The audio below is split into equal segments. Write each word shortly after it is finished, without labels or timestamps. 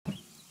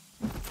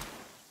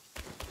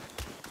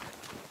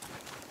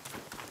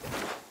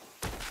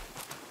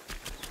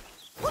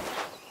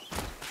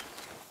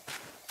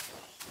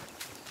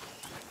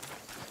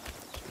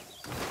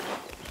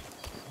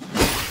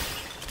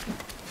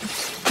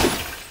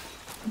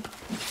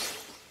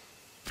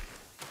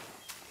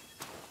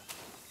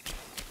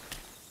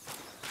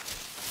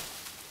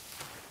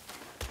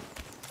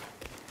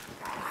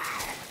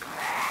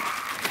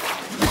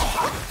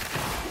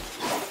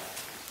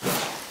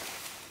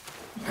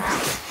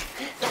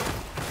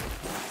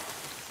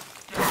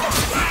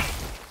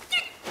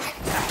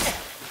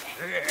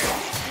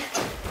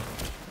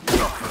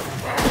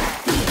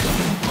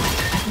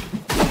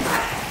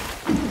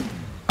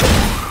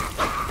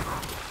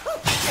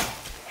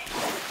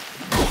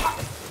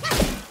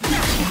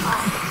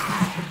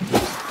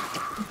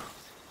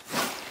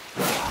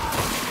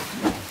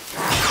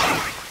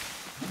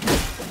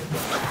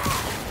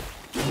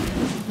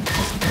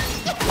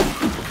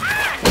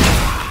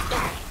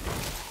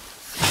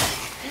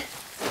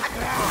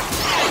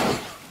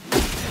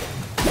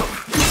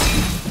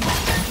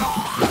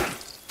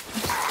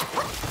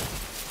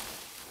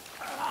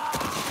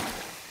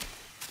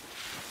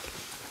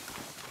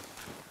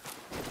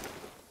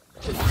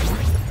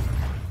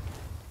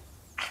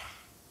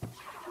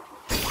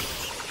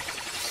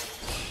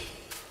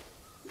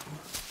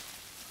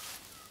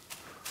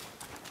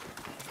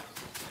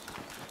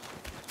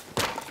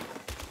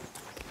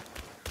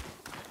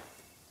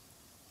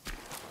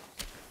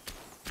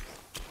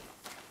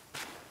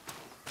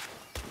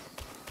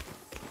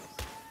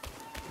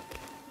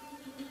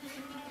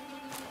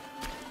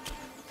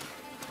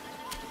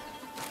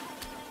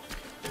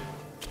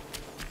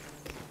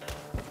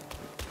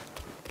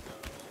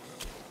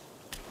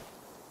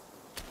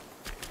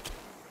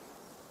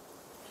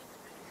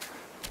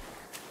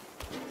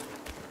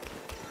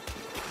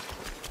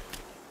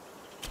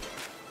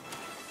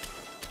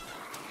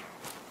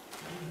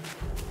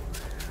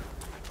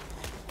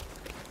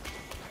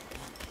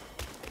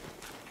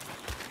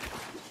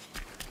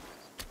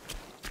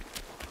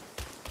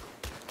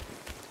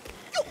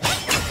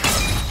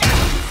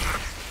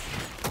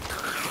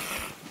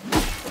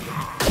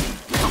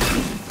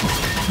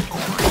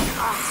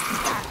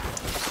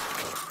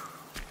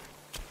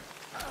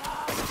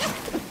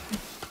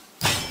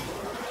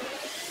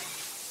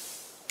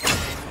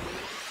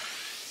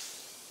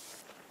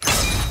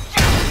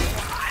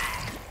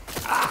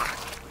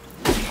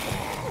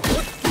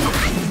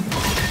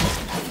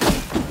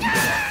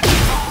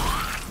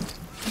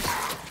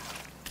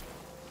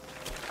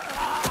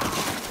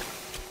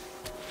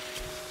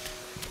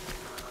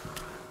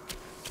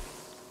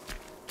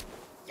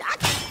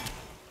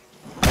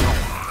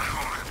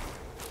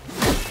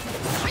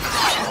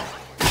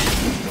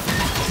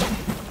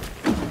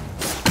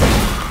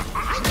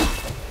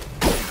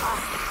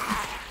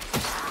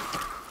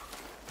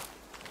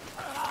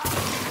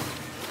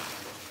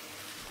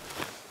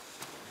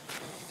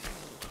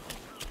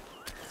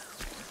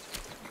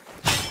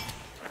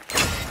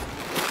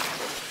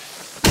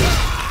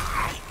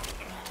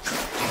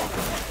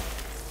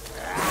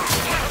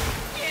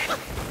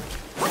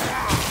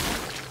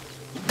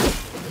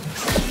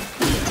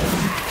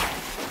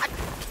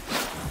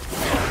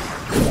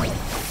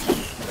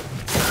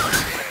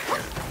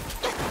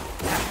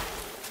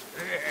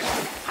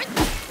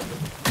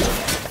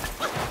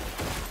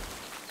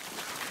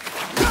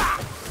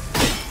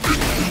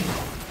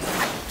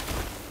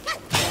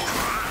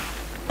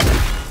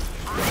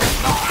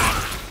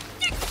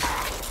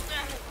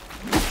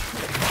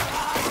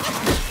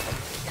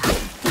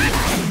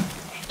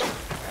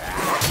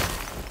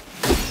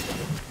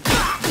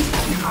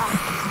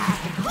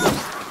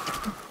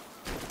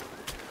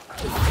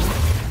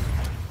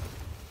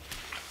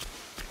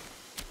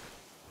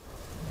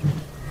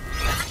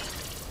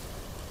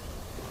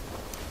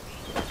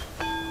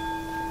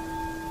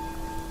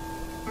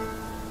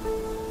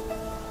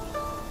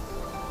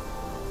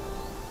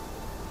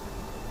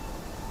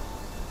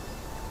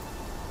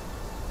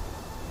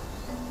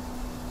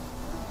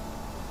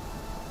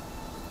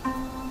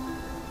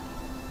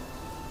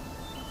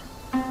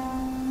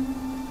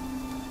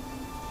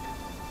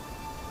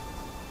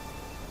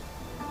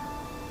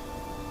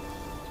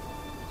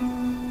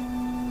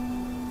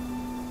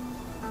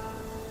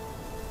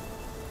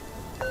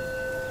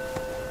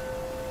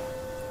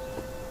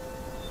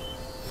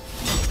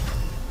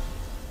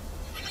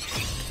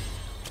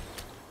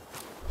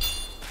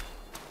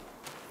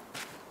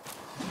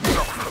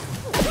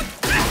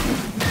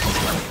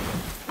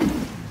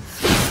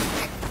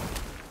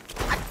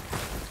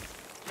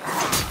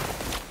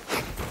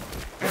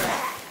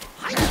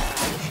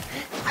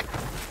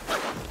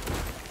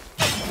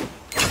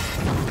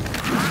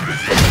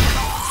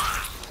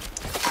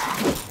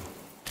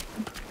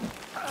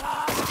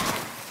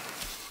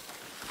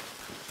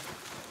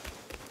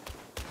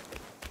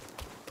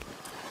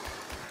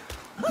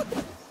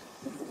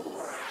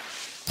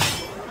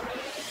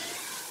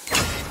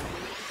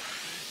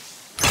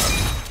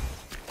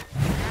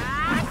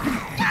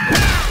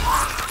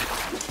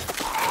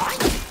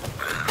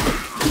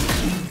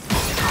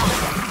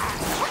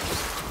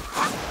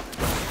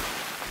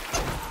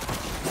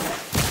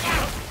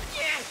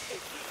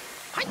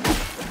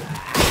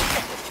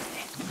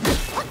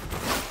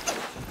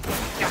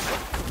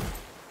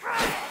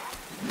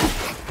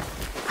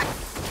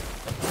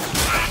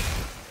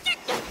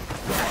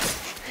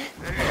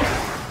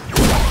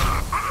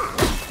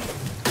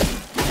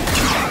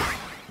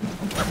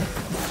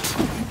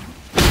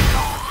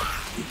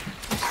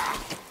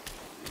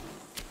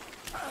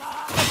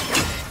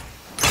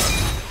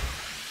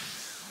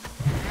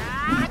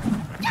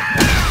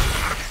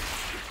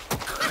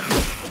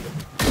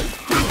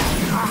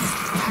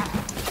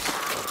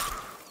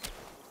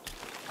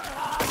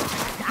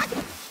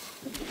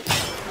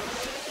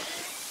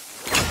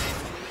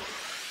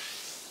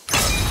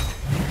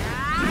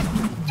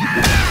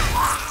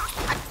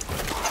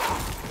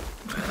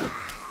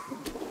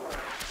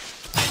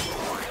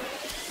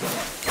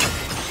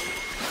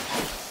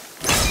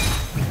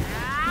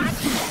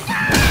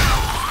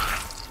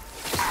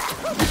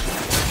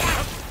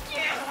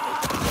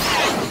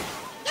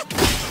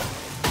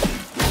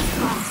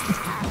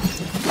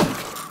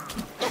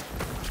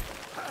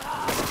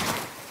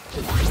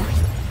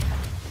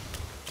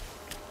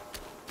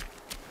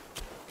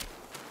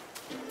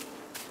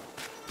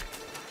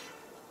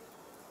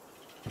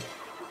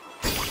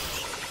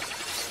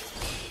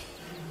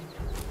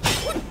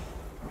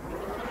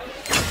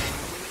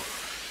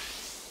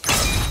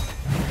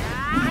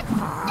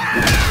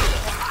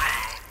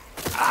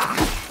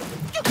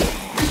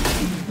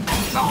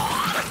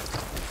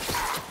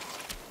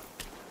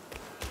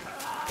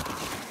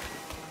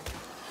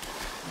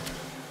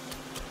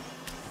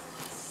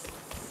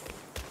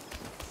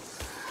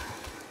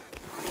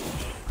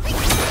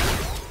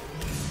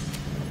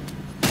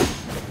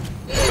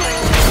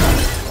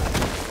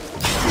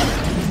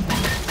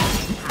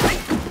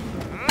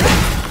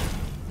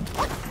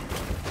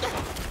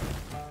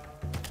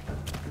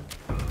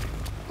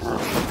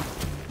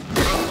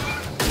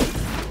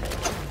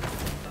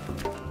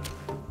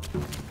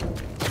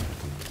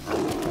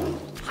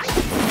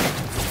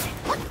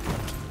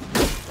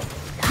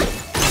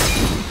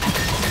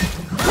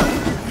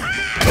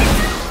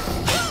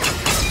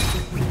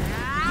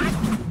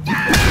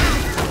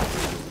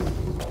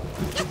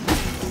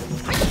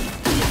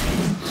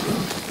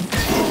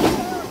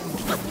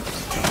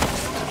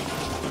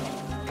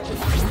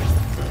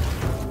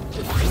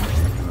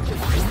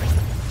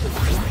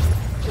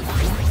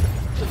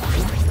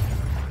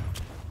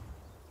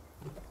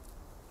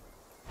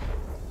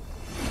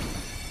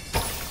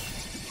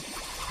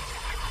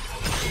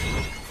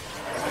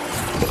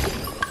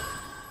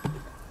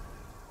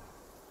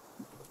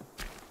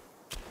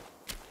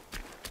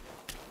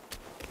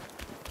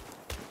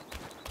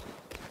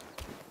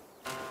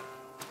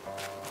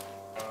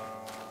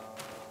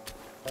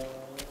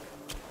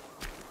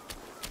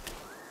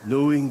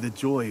knowing the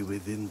joy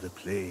within the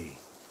play.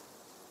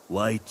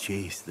 Why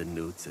chase the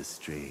notes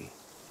astray?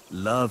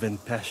 Love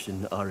and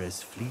passion are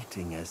as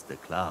fleeting as the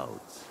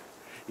clouds.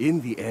 In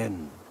the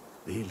end,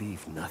 they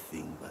leave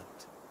nothing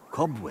but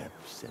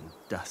cobwebs and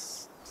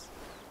dust.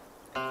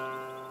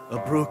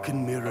 A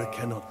broken mirror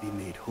cannot be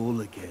made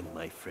whole again,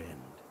 my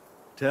friend.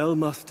 Tell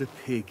Master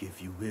Pig,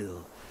 if you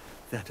will,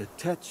 that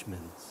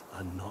attachments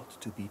are not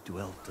to be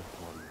dwelt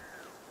upon.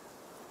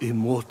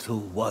 Immortal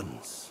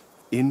once,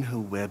 in her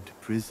webbed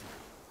prison.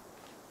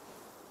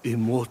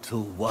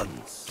 Immortal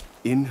once,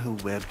 in her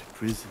webbed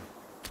prison.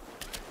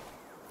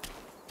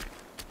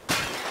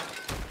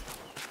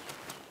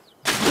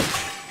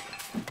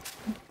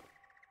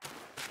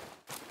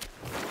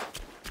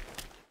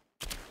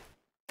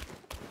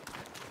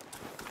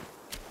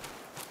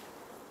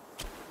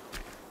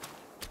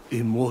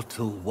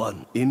 Immortal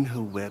one, in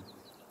her web.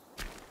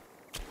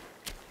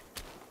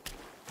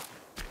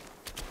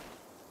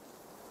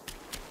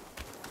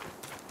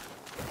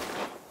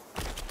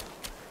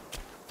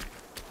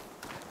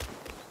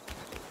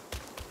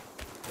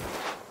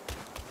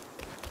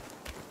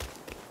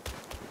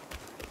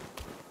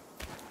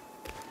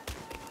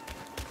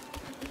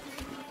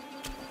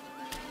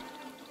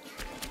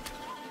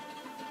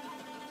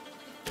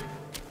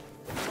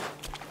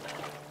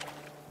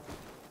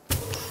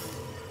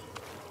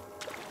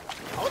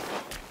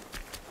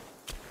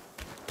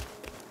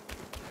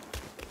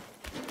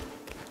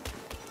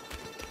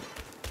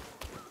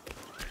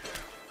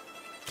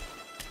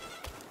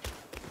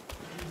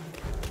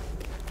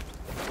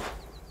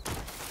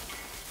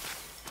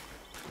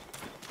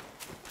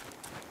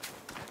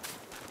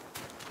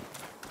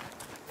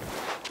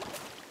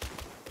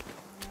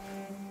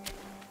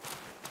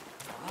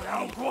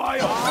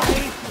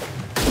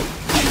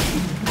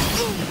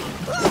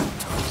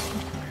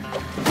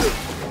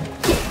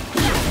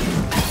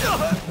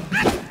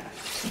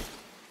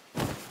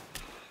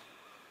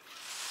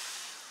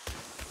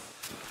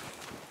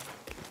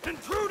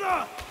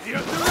 Intruder! Be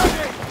at the ready!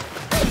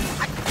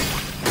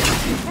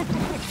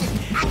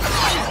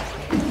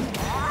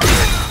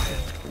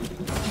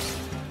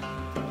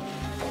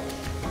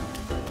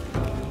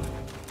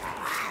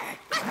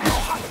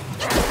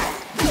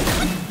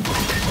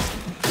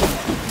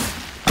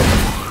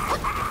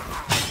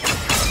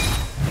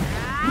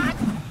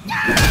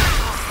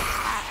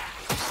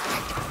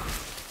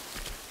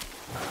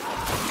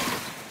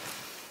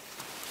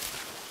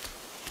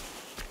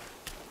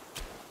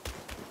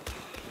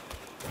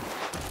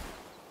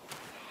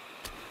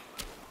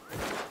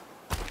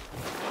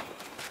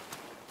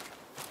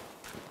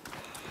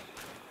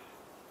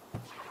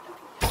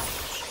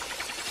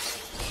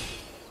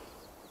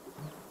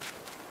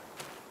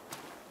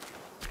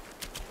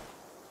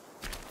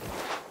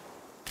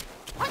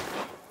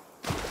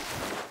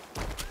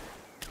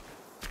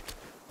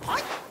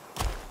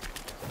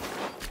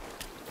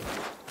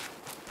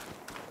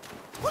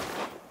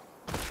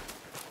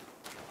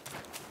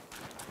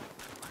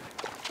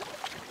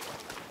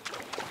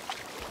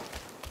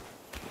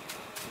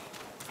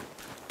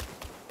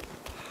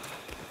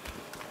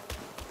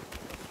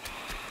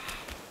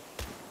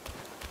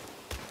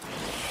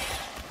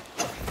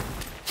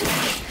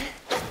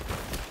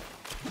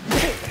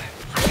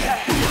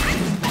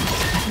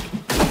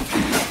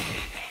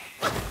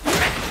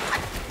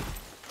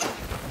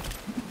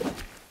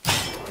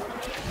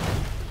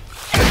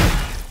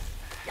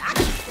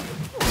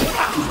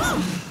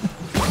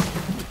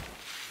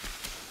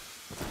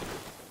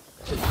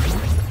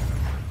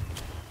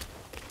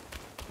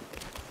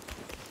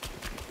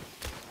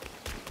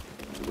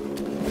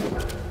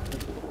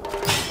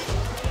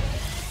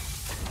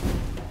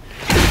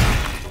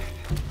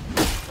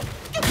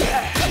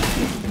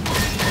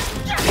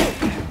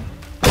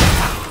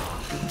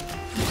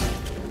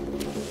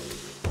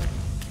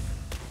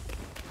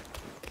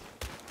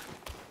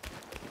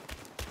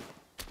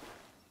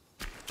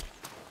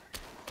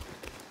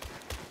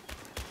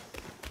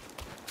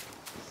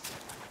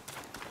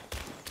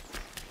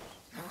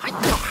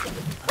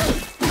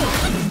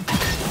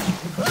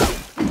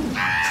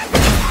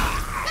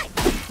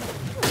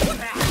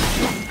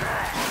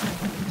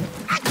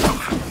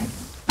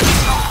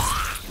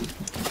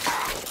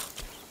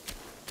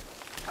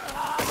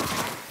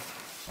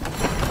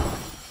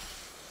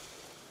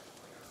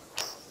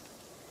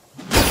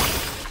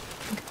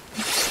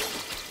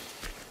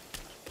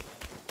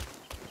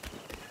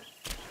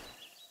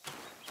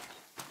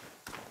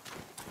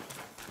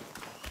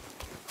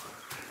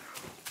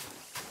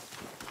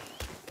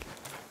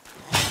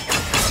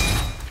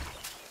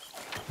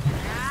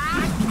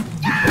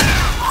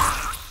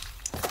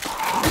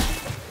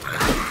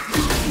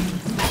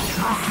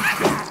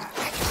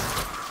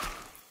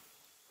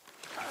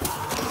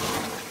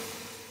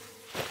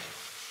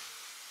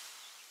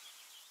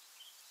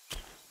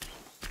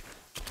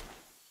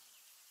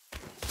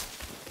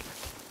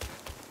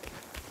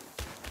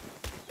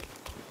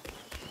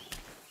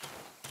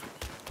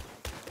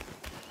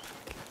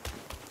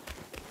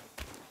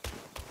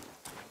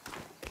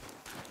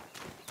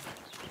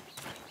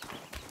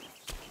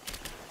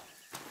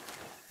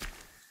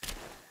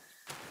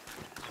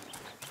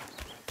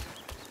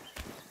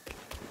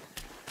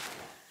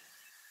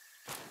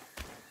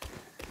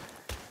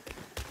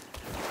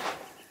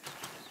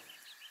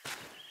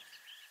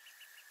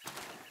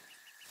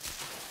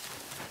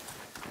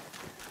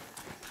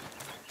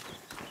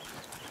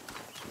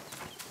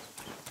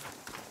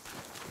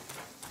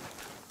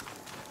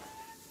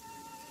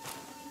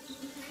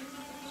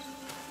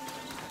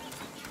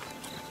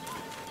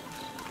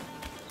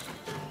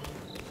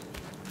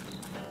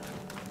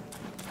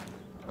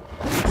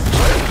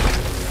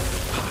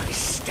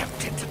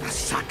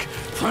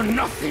 For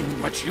nothing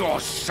but your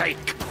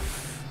sake.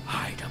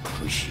 I'd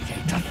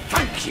appreciate a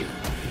thank you,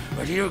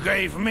 but you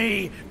gave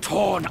me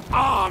torn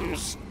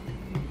arms.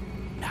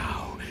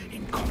 Now,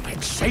 in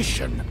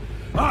compensation,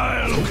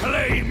 I'll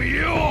claim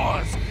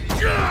yours!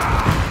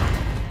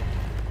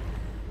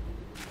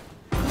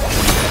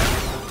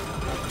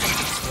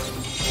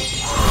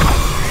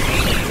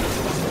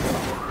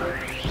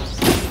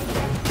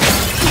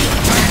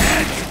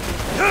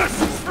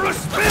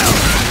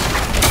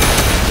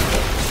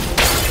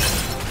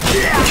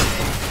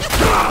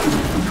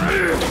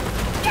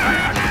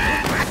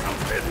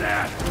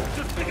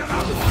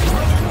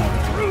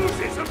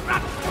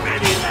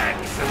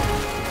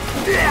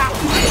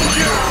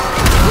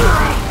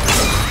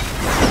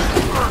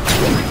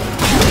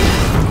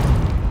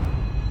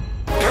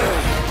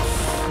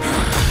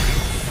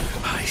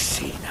 I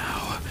see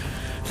now.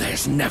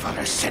 There's never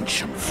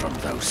ascension from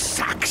those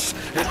sacks.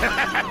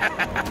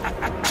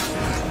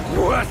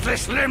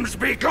 Worthless limbs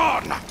be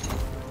gone!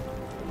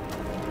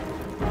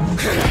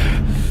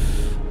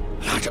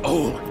 That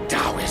old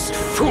Taoist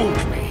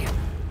fooled me.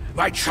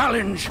 My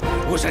challenge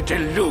was a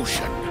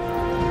delusion.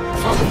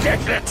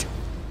 Forget it!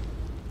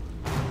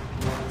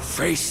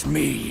 Face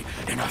me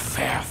in a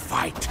fair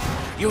fight.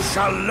 You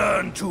shall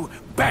learn to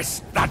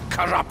best that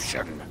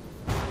corruption.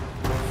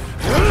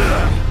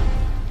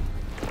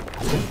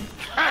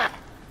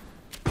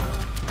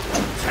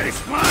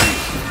 Taste mine!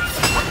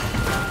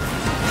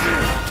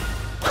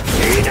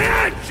 Eat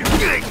it!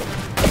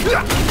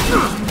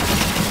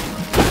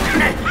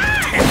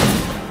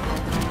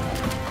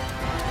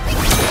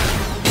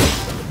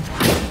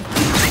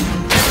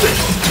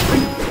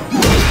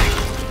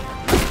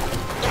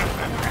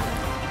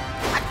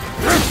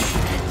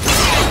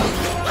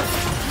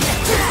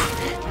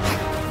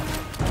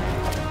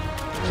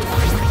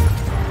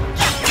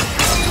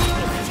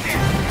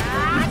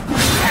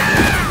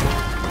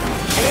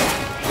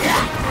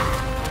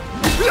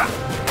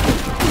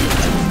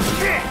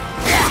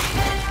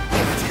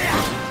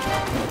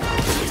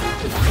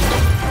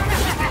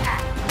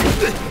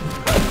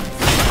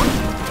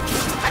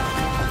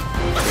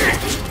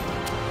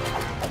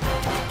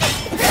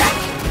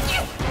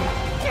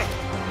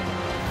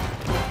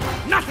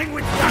 Nothing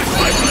with that,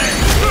 my blade!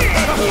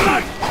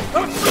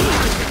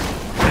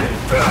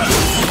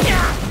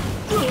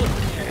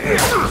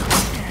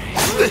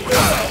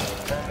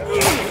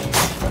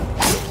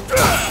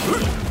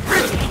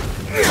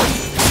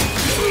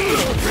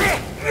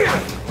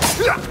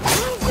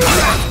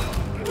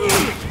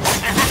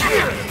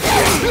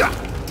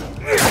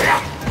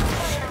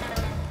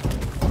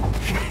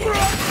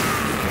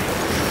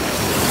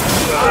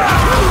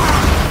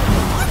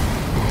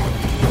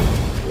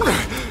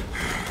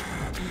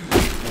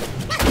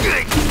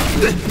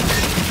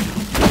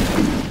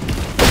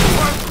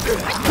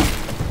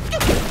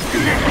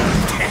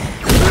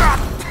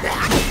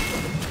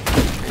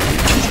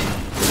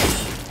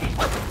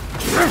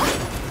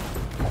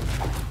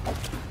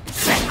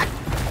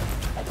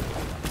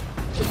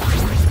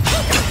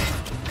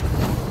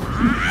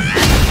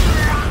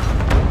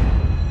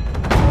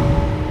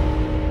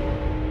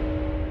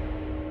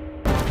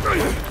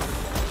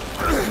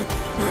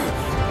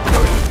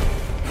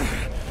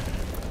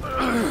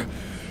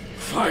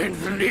 Find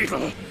the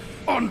needle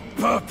on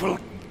Purple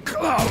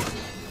Cloud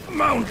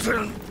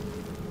Mountain.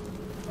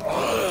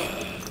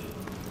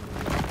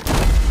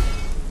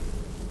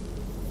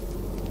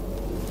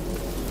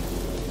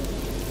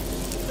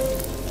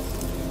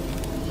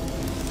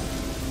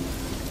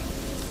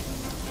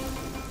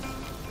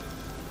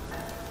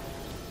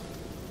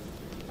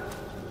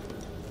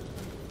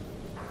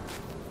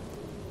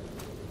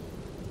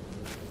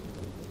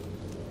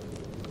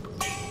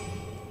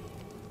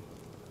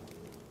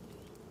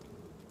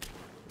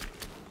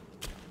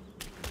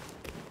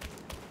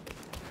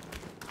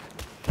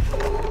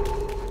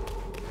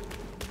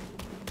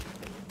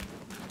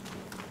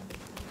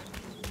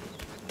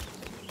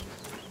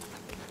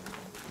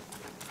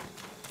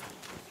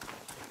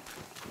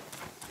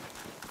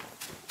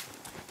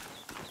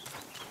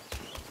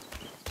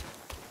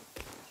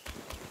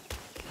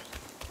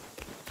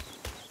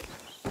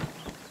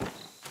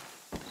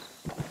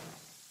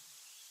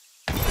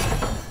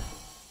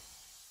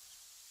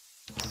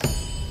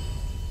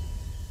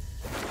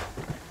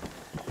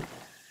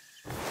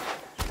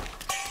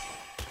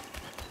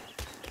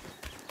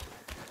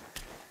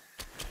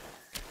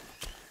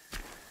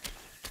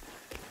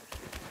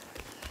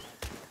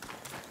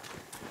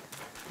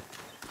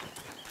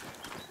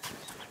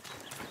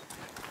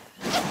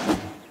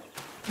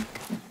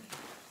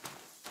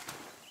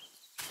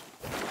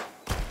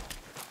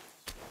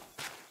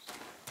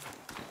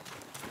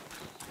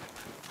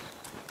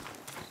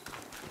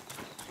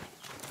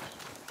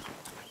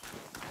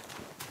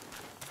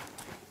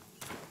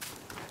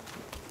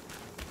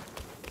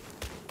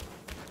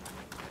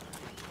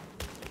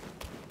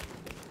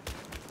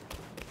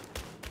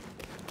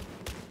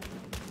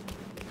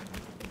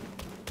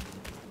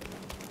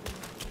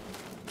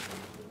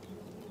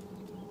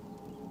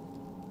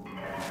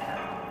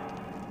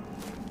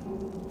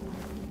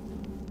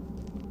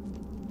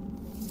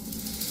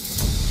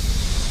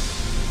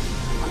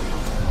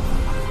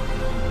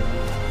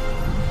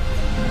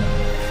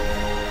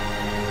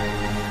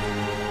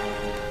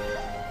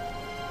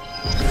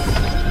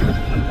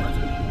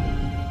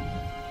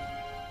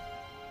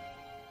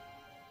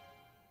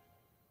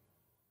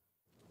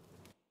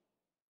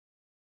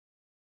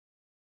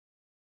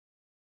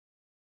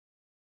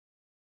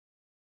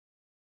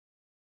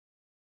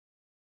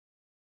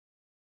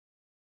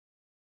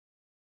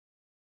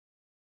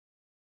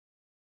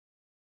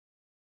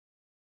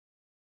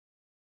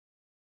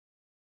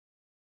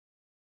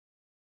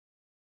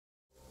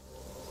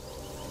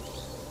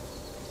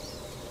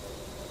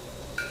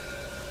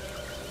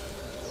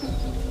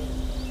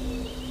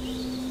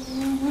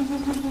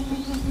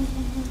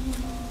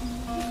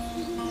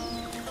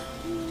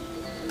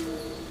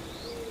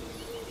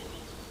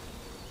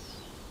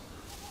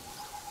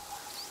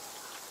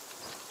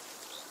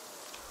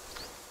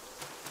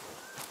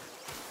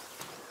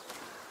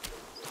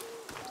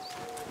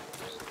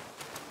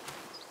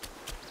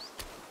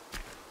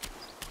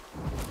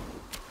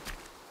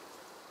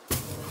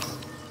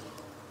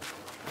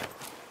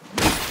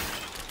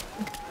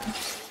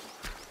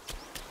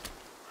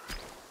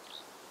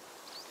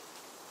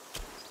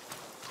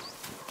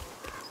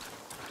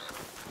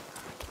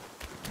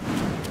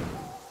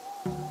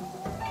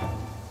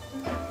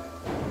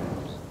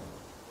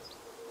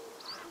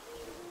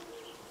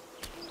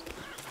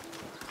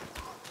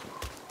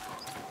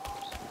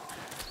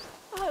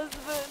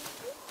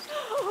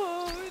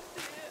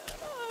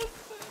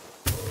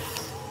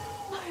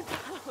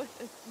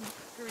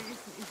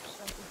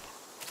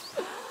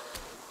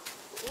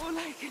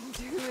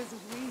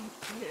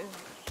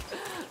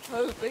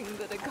 hoping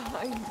that a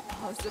kind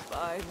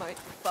passerby might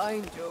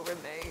find your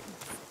remains.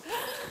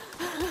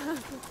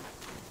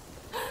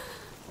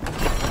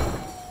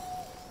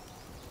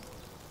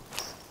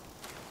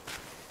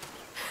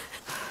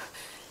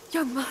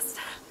 Young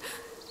master,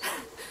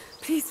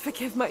 please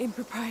forgive my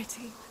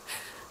impropriety.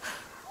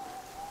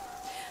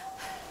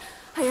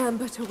 I am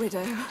but a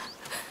widow,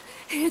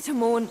 here to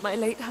mourn my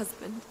late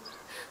husband.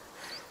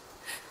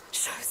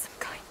 Show some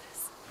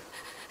kindness,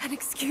 and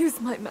excuse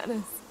my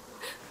manners.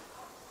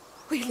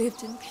 We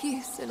lived in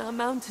peace in our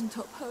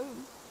mountaintop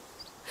home.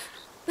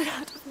 But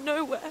out of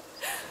nowhere,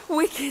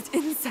 wicked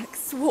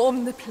insects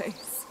swarmed the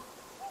place.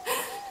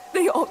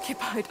 They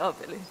occupied our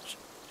village.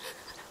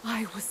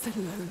 I was the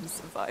lone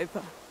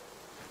survivor.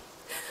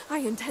 I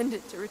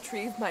intended to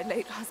retrieve my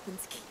late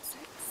husband's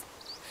keepsakes.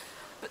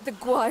 But the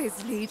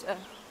Gwai's leader,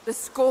 the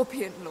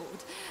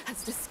Scorpionlord,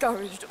 has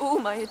discouraged all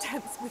my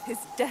attempts with his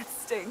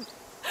death sting.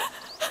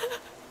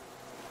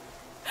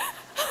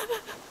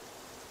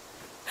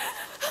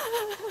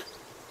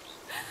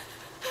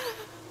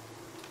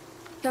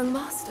 Young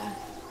master,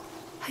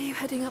 are you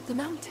heading up the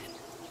mountain?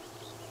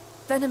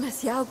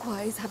 Venomous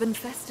Yaoguais have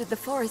infested the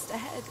forest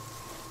ahead.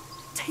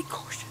 Take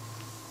caution,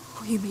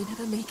 or you may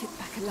never make it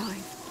back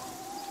alive.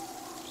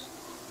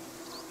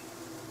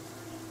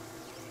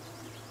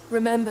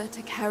 Remember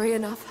to carry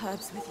enough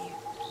herbs with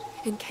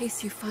you, in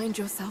case you find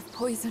yourself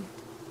poisoned.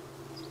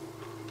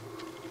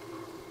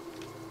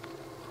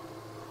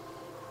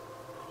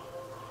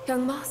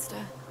 Young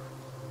master,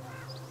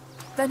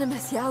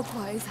 venomous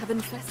Yaoguais have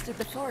infested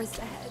the forest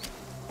ahead.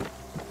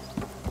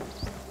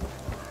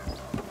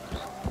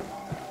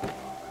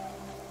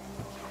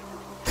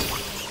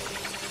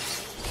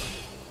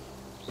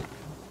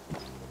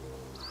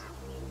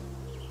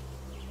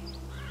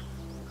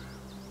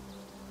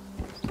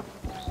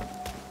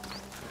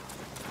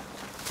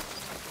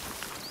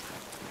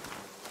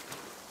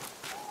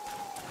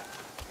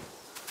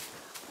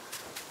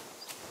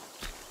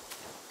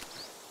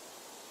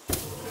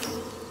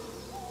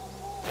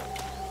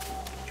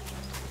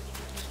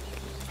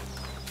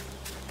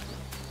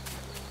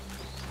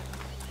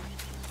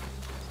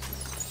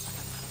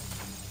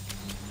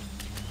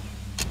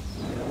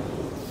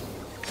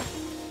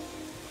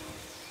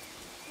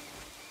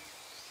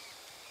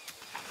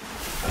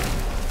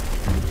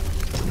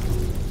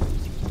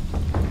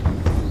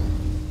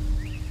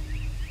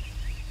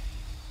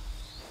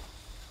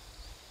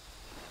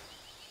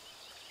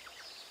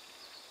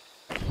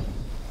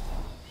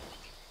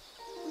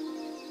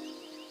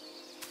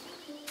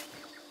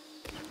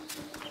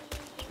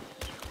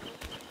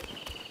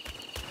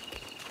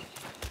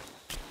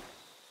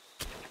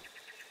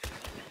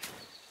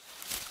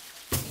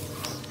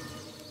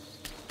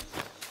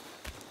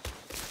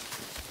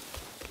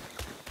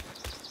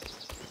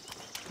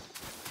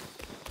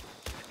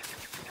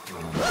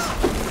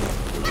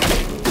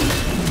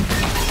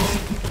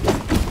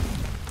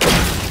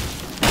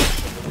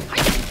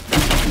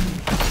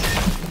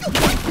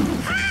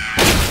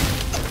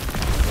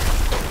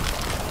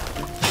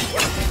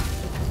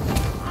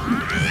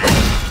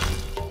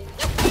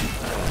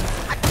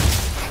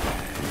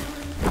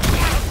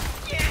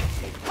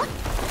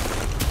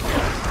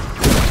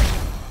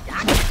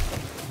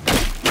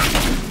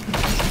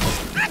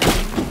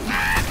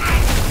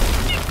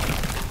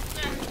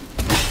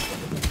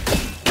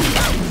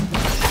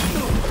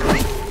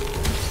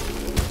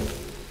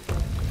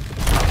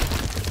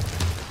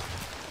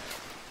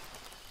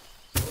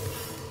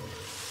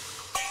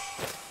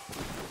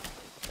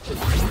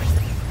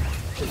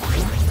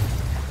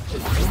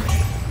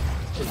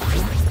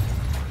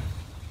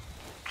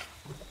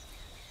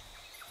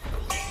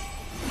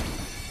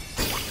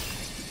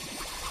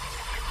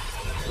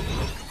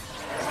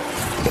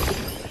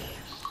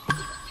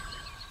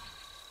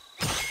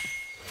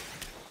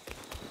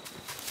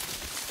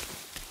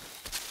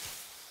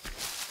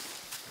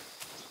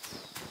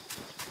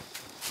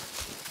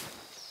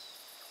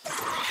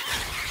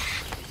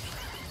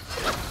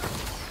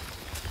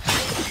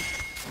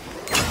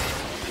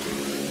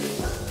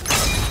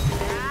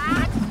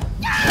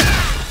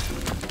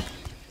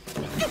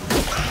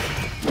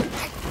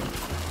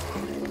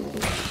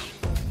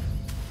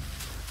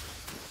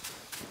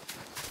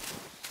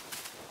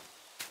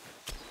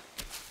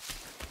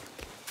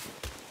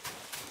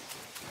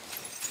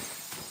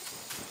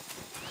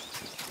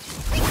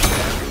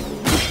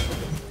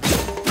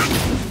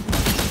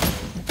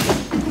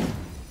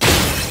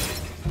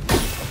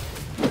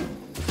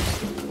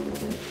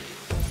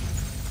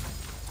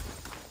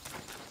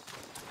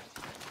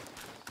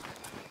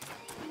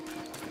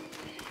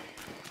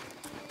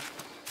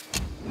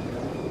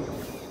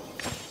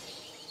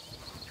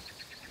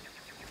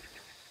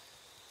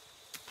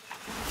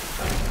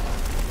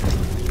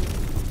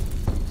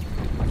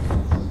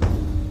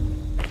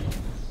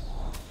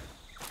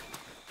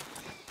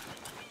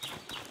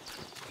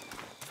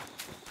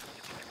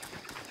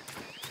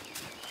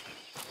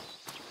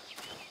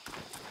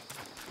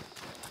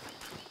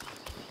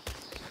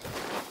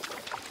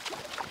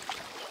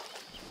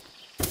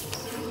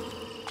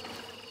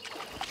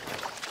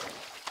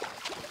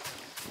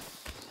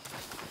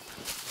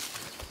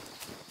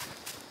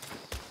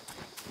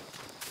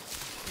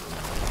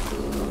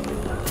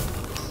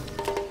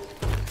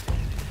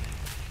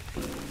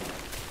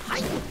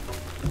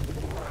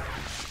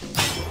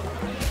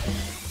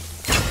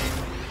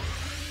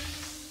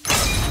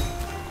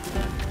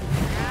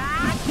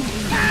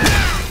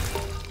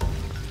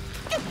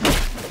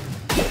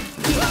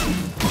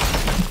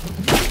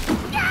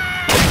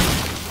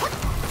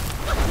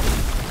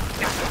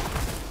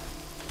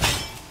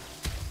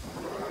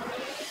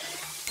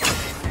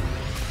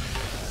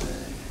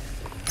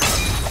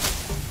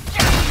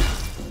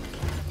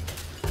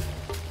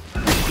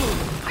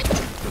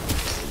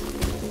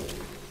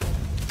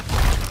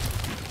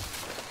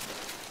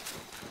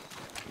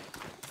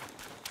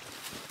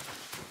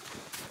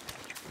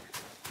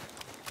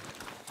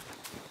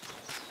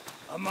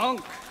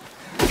 Monk!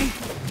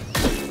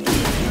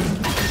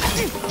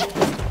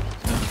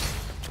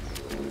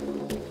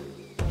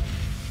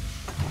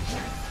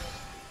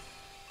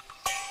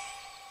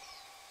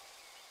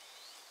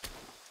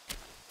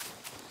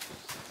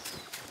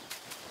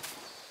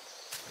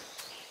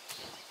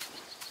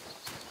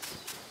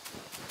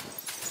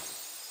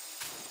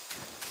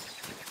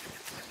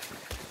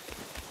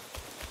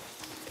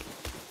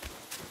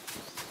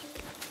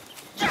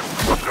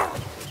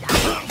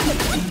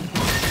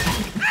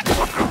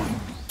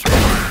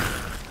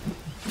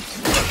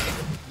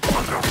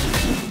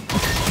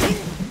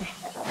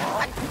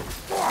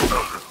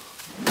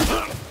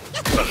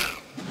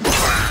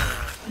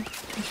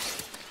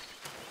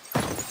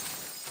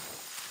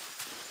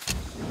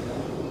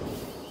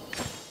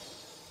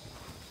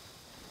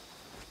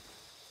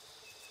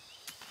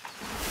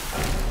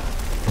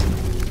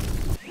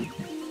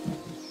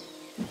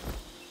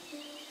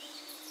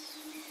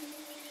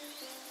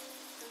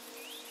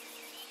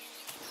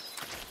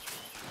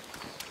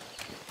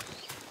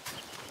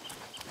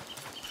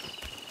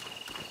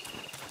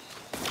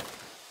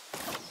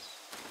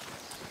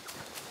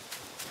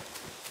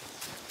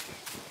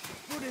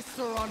 Buddhists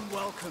are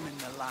unwelcome in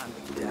the land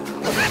of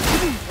Tao.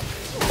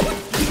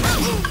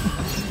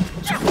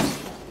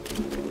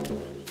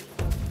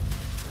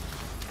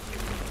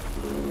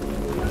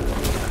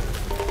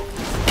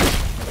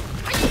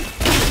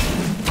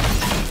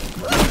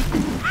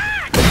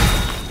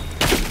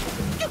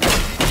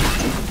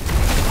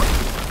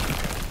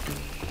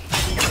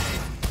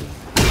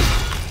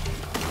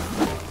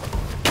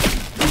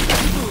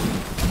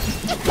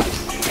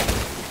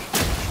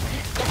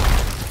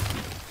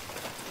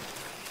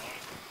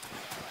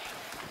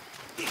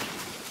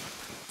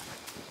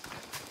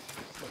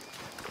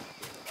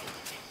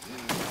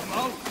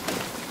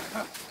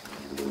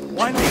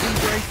 Why not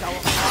embrace our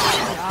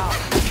power now?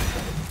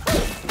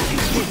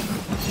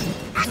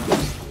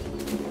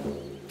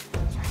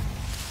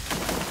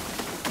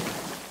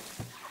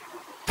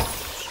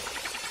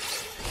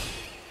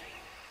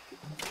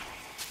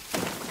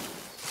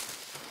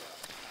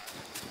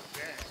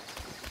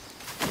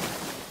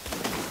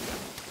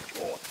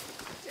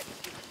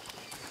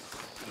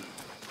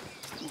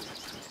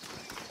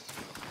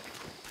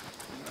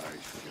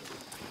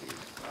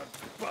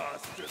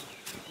 Bastard,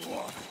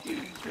 what he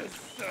deserves.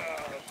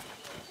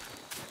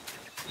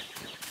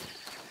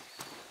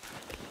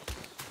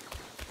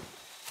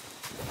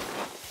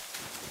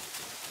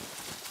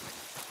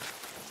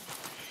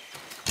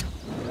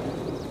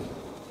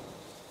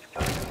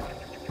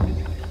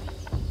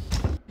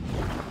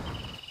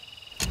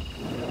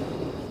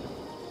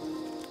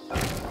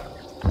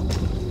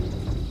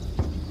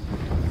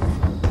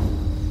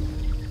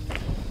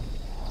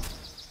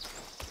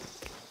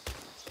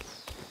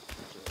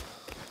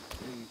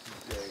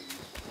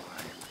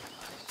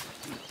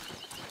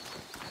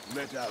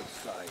 Let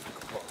outside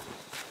quarrel.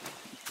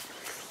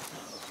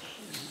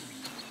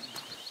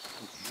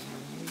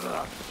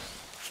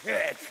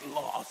 Get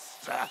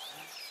lost.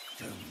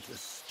 Don't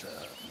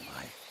disturb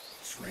my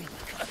drink.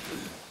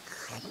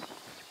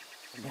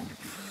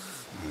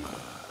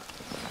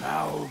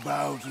 How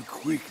about a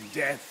quick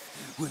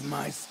death with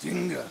my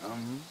stinger,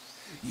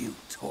 you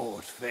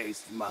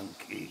tort-faced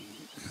monkey?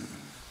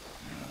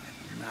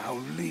 Now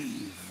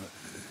leave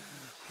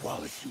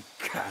while you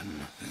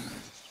can.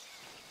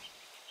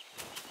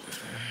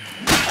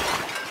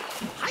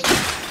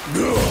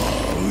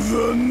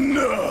 The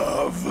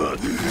nerve!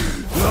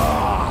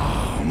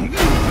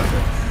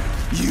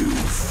 You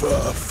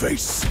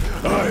fur-face!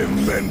 I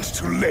meant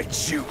to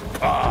let you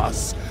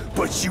pass,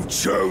 but you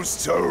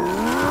chose to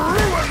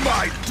ruin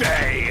my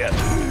day!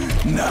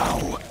 Now,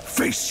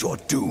 face your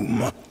doom!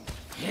 My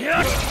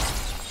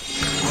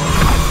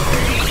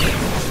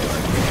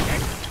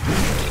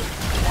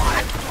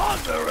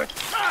father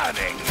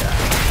returning!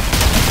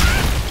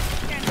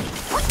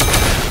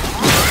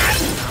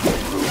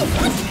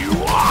 You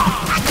are!